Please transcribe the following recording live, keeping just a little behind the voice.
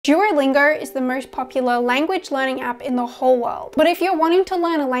Duolingo is the most popular language learning app in the whole world. But if you're wanting to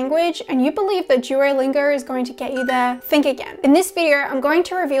learn a language and you believe that Duolingo is going to get you there, think again. In this video, I'm going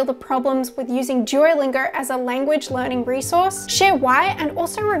to reveal the problems with using Duolingo as a language learning resource, share why, and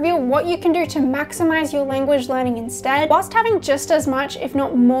also reveal what you can do to maximize your language learning instead, whilst having just as much, if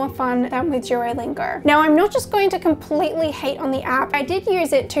not more fun than with Duolingo. Now, I'm not just going to completely hate on the app. I did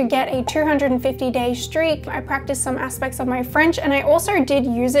use it to get a 250-day streak. I practiced some aspects of my French, and I also did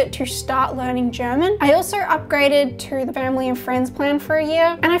use it to start learning German. I also upgraded to the family and friends plan for a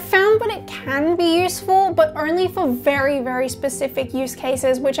year, and I found that it can be useful, but only for very, very specific use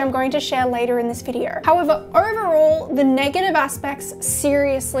cases, which I'm going to share later in this video. However, overall, the negative aspects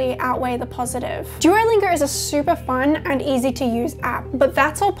seriously outweigh the positive. Duolingo is a super fun and easy to use app, but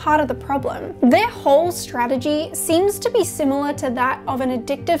that's all part of the problem. Their whole strategy seems to be similar to that of an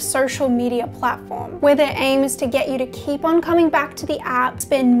addictive social media platform, where their aim is to get you to keep on coming back to the app,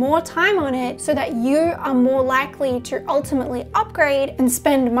 spend more time on it so that you are more likely to ultimately upgrade and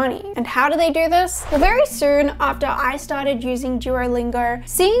spend money. And how do they do this? Well, very soon after I started using Duolingo,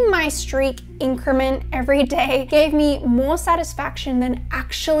 seeing my streak increment every day gave me more satisfaction than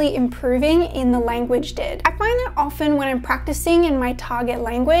actually improving in the language did. I find that often when I'm practicing in my target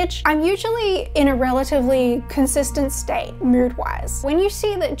language, I'm usually in a relatively consistent state, mood-wise. When you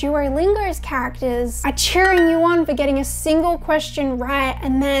see that Duolingo's characters are cheering you on for getting a single question right,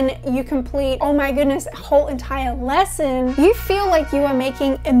 and then you complete, oh my goodness, a whole entire lesson, you feel like you are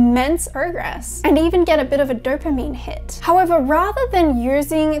making immense progress and even get a bit of a dopamine hit. However, rather than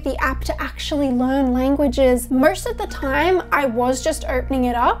using the app to actually learn languages, most of the time I was just opening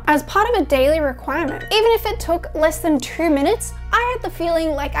it up as part of a daily requirement. Even if it took less than 2 minutes, I had the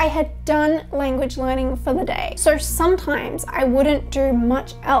feeling like I had done language learning for the day. So sometimes I wouldn't do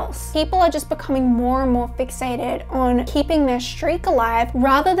much else. People are just becoming more and more fixated on keeping their streak alive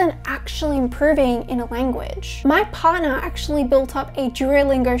rather than actually improving in a language. My partner actually built up a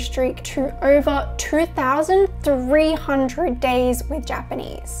Duolingo streak to over 2,300 days with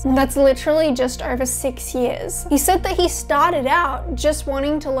Japanese. That's literally just over 6 years. He said that he started out just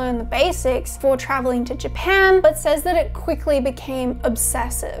wanting to learn the basics for traveling to Japan, but says that it quickly became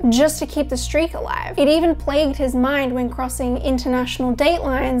obsessive just to keep the streak alive. It even plagued his mind when crossing international date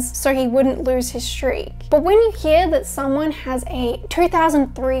lines so he wouldn't lose his streak. But when you hear that someone has a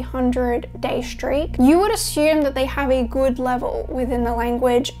 2,300 day streak, you would assume that they have a good level within the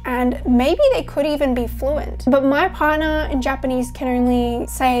language and maybe they could even be fluent. But my partner in Japanese can only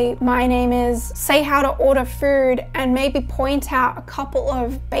say my name is, say how to order food, and maybe point out a couple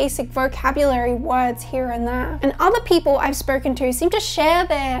of basic vocabulary words here and there. And other people I've spoken to seem to share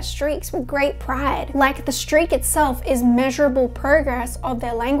their streaks with great pride, like the streak itself is measurable progress of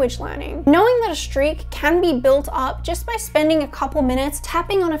their language learning. Knowing that a streak can be built up just by spending a couple minutes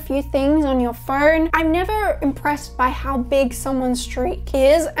tapping on a few things on your phone, I'm never impressed by how big someone's streak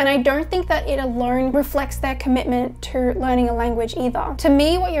is, and I don't think that it alone reflects their commitment to learning a language either. To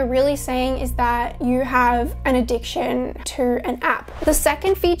me, what you're really saying is that you have an addiction to an app. The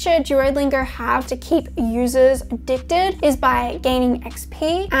second feature Duolingo have to keep users addicted is by gaining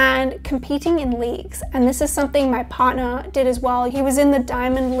XP and competing in leagues. And this is something my partner did as well. He was in the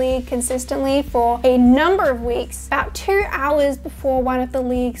Diamond League consistently for a number of weeks. About 2 hours before one of the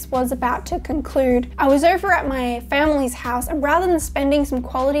leagues was about to conclude, I was over at my family's house, and rather than spending some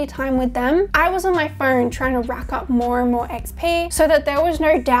quality time with them, I was on my phone trying to rack up more and more XP so that there was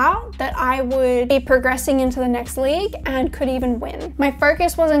no doubt that I would be progressing into the next league and could even win. My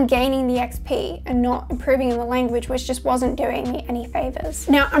focus was on gaining the XP and not improving in the language, which just wasn't doing me any favors.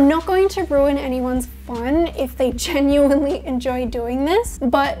 Now, I'm not going to ruin anyone's fun if they genuinely enjoy doing this,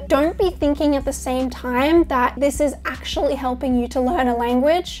 but don't be thinking at the same time that this is actually helping you to learn a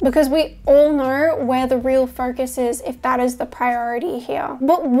language, because we all know where the real focus is if that is the priority here.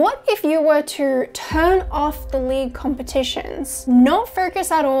 But what if you were to turn off the league competitions, not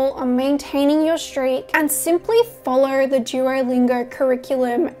focus at all on maintaining your streak, and simply follow the Duolingo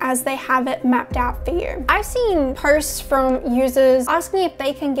curriculum as they have it mapped out for you? I've seen posts from users asking if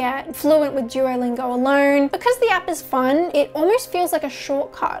they can get fluent with Duolingo alone. Because the app is fun, it almost feels like a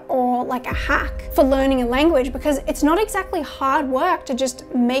shortcut or like a hack for learning a language, because it's not exactly hard work to just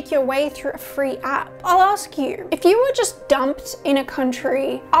make your way through a free app. I'll ask you, if you were just dumped in a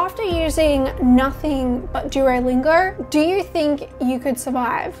country after using nothing but Duolingo, do you think you could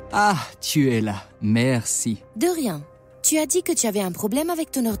survive? Ah, tu es là. Merci. De rien. Tu as dit que tu avais un problème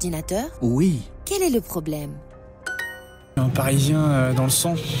avec ton ordinateur? Oui. Quel est le problème? Un Parisien dans le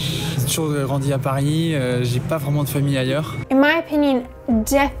sang. J'ai toujours grandi à Paris, j'ai pas vraiment de famille ailleurs. In my opinion,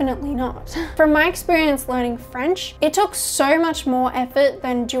 Definitely not. From my experience learning French, it took so much more effort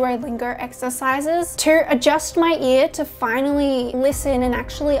than Duolingo exercises to adjust my ear to finally listen and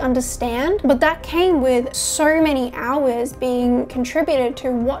actually understand, but that came with so many hours being contributed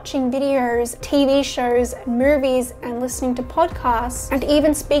to watching videos, TV shows, movies, and listening to podcasts, and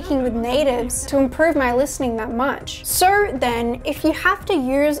even speaking with natives to improve my listening that much. So then, if you have to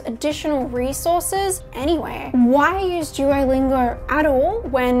use additional resources anyway, why use Duolingo at all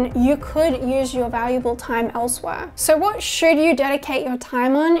when you could use your valuable time elsewhere? So what should you dedicate your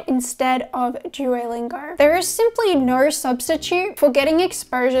time on instead of Duolingo? There is simply no substitute for getting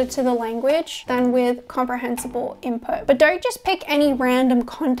exposure to the language than with comprehensible input. But don't just pick any random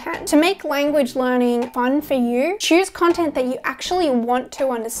content. To make language learning fun for you, choose content that you actually want to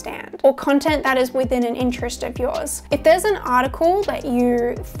understand, or content that is within an interest of yours. If there's an article that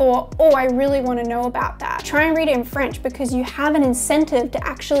you thought, oh, I really want to know about that, try and read it in French because you have an incentive to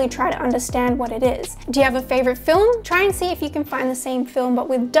actually try to understand what it is. Do you have a favorite film? Try and see if you can find the same film but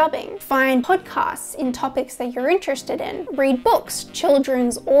with dubbing. Find podcasts in topics that you're interested in. Read books,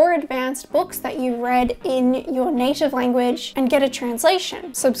 children's or advanced books that you've read in your native language and get a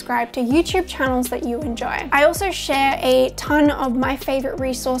translation. Subscribe to YouTube channels that you enjoy. I also share a ton of my favorite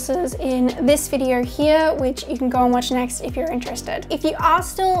resources in this video here, which you can go and watch next if you're interested. If you are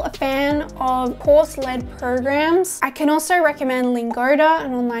still a fan of course-led programs, I can also recommend Lingoda,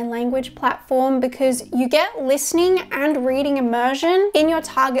 an online language platform, because you get listening and reading immersion in your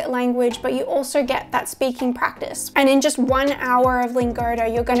target language, but you also get that speaking practice. And in just 1 hour of Lingoda,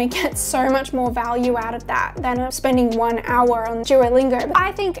 you're going to get so much more value out of that than spending 1 hour on Duolingo.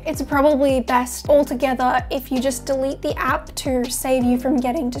 I think it's probably best altogether if you just delete the app to save you from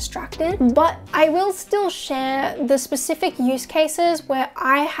getting distracted. But I will still share the specific use cases where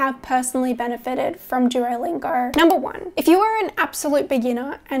I have personally benefited from Duolingo. Number one, if you are an absolute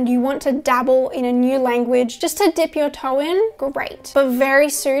beginner and you want to dabble in a new language just to dip your toe in, great. But very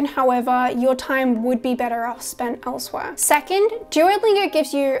soon, however, your time would be better off spent elsewhere. Second, Duolingo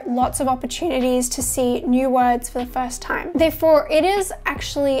gives you lots of opportunities to see new words for the first time. Therefore, it is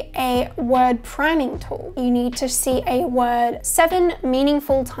actually a word priming tool. You need to see a word 7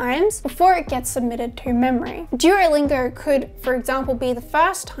 meaningful times before it gets submitted to memory. Duolingo could, for example, be the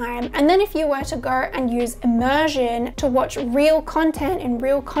first time, and then if you were to go and use immersion to watch real content in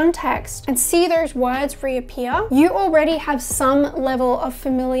real context and see those words reappear, you already have some level of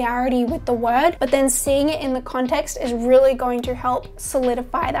familiarity with the word, but then seeing it in the context is really going to help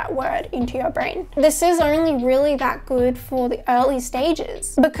solidify that word into your brain. This is only really that good for the early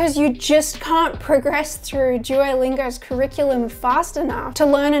stages because you just can't progress through Duolingo's curriculum fast enough to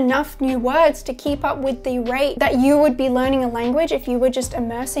learn enough new words to keep up with the rate that you would be learning a language if you were just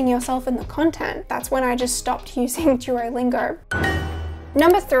immersing yourself in the content. That's when I just stopped using Duolingo.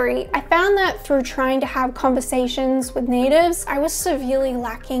 Number 3, I found that through trying to have conversations with natives, I was severely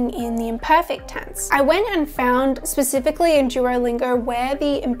lacking in the imperfect tense. I went and found specifically in Duolingo where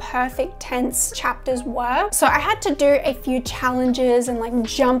the imperfect tense chapters were. So I had to do a few challenges and like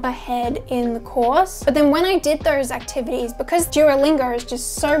jump ahead in the course. But then when I did those activities, because Duolingo is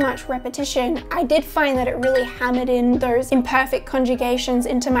just so much repetition, I did find that it really hammered in those imperfect conjugations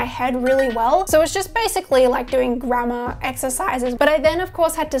into my head really well. So it's just basically like doing grammar exercises. But I then of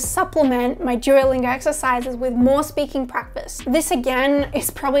course had to supplement my Duolingo exercises with more speaking practice. This again is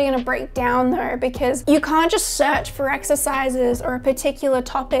probably going to break down though, because you can't just search for exercises or a particular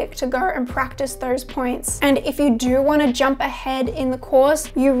topic to go and practice those points. And if you do want to jump ahead in the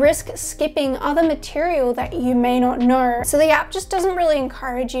course, you risk skipping other material that you may not know. So the app just doesn't really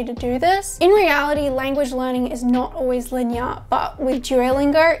encourage you to do this. In reality, language learning is not always linear, but with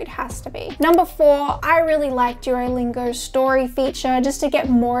Duolingo, it has to be. Number 4, I really like Duolingo's story feature just to get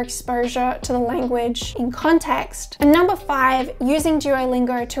more exposure to the language in context. And number 5, using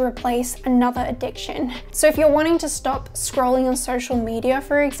Duolingo to replace another addiction. So if you're wanting to stop scrolling on social media,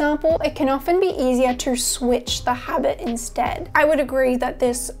 for example, it can often be easier to switch the habit instead. I would agree that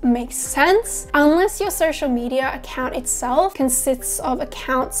this makes sense, unless your social media account itself consists of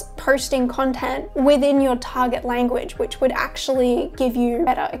accounts posting content within your target language, which would actually give you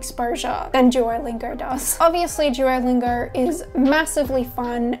better exposure than Duolingo does. Obviously, Duolingo is massively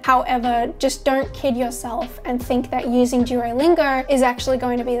fun. However, just don't kid yourself and think that using Duolingo is actually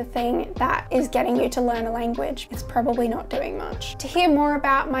going to be the thing that is getting you to learn a language. It's probably not doing much. To hear more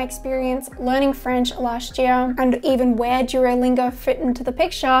about my experience learning French last year and even where Duolingo fit into the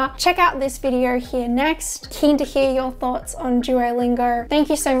picture, check out this video here next. Keen to hear your thoughts on Duolingo. Thank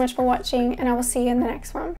you so much for watching, and I will see you in the next one.